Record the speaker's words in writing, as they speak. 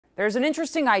There's an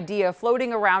interesting idea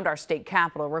floating around our state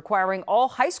capitol requiring all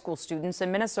high school students in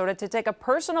Minnesota to take a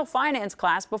personal finance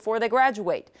class before they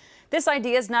graduate. This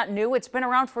idea is not new. It's been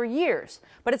around for years,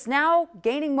 but it's now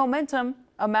gaining momentum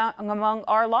among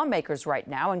our lawmakers right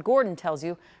now. And Gordon tells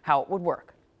you how it would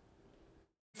work.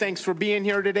 Thanks for being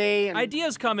here today.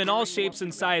 Ideas come in all shapes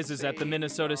and sizes at the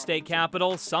Minnesota State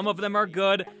Capitol. Some of them are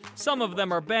good, some of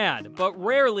them are bad, but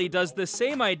rarely does the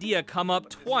same idea come up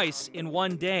twice in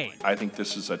one day. I think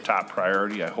this is a top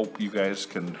priority. I hope you guys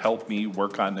can help me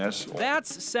work on this.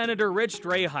 That's Senator Rich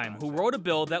Draheim, who wrote a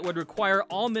bill that would require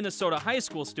all Minnesota high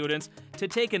school students to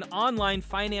take an online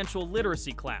financial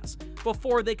literacy class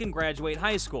before they can graduate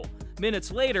high school.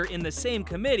 Minutes later, in the same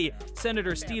committee,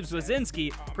 Senator Steve Zwozinski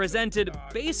presented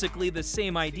basically the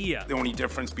same idea. The only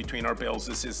difference between our bills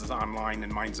is online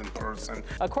and mine's in person.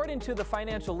 According to the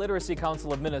Financial Literacy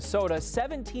Council of Minnesota,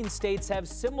 17 states have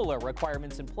similar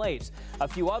requirements in place. A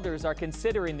few others are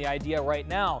considering the idea right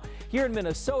now. Here in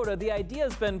Minnesota, the idea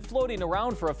has been floating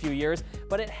around for a few years,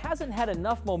 but it hasn't had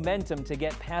enough momentum to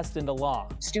get passed into law.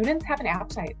 Students have an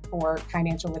appetite for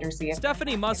financial literacy.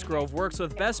 Stephanie Musgrove works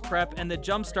with Best Prep and the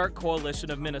Jumpstart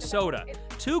Coalition of Minnesota,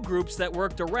 two groups that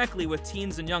work directly with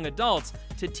teens and young adults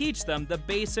to teach them the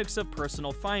basics of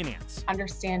personal finance.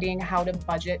 Understanding how to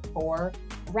budget for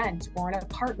rent or an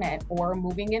apartment or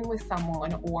moving in with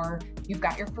someone or you've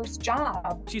got your first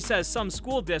job. She says some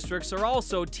school districts are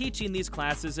also teaching these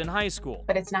classes in high school.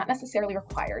 But it's not necessarily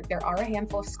required. There are a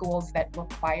handful of schools that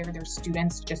require their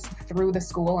students just through the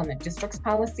school and the district's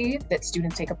policy that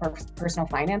students take a personal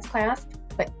finance class.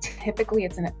 But typically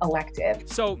it's an elective.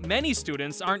 So many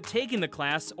students aren't taking the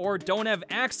class or don't have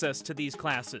access to these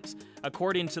classes.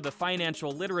 According to the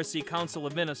Financial Literacy Council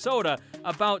of Minnesota,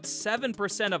 about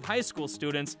 7% of high school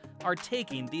students are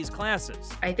taking these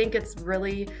classes. I think it's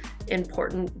really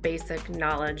important basic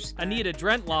knowledge. Anita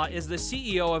Drentlaw is the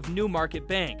CEO of New Market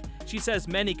Bank. She says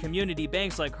many community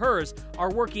banks like hers are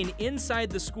working inside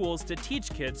the schools to teach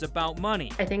kids about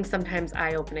money. I think sometimes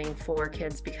eye-opening for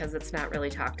kids because it's not really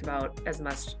talked about as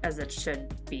much as it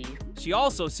should be. She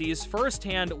also sees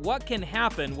firsthand what can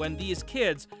happen when these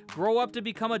kids grow up to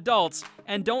become adults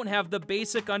and don't have the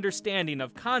basic understanding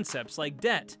of concepts like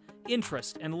debt,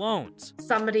 interest, and loans.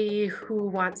 Somebody who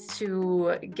wants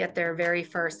to get their very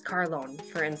first car loan,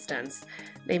 for instance,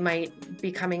 they might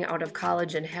be coming out of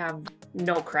college and have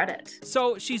no credit.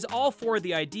 So she's all for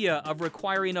the idea of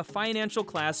requiring a financial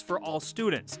class for all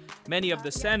students. Many of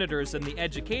the senators in the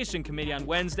Education Committee on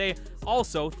Wednesday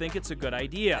also think it's a good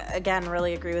idea. Again,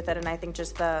 really agree with it, and I think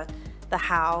just the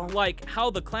how. Like how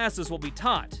the classes will be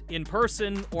taught, in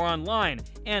person or online,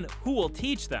 and who will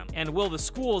teach them, and will the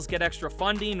schools get extra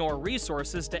funding or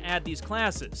resources to add these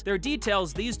classes. They're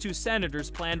details these two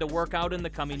senators plan to work out in the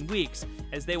coming weeks,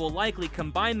 as they will likely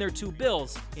combine their two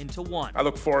bills into one. I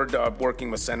look forward to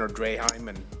working with Senator Draheim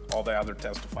and all the other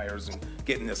testifiers and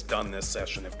getting this done this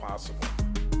session if possible.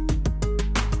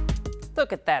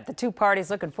 Look at that. The two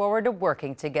parties looking forward to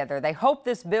working together. They hope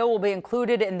this bill will be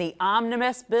included in the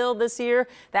omnibus bill this year.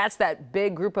 That's that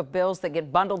big group of bills that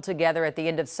get bundled together at the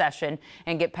end of session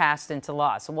and get passed into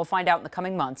law. So we'll find out in the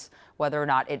coming months whether or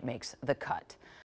not it makes the cut.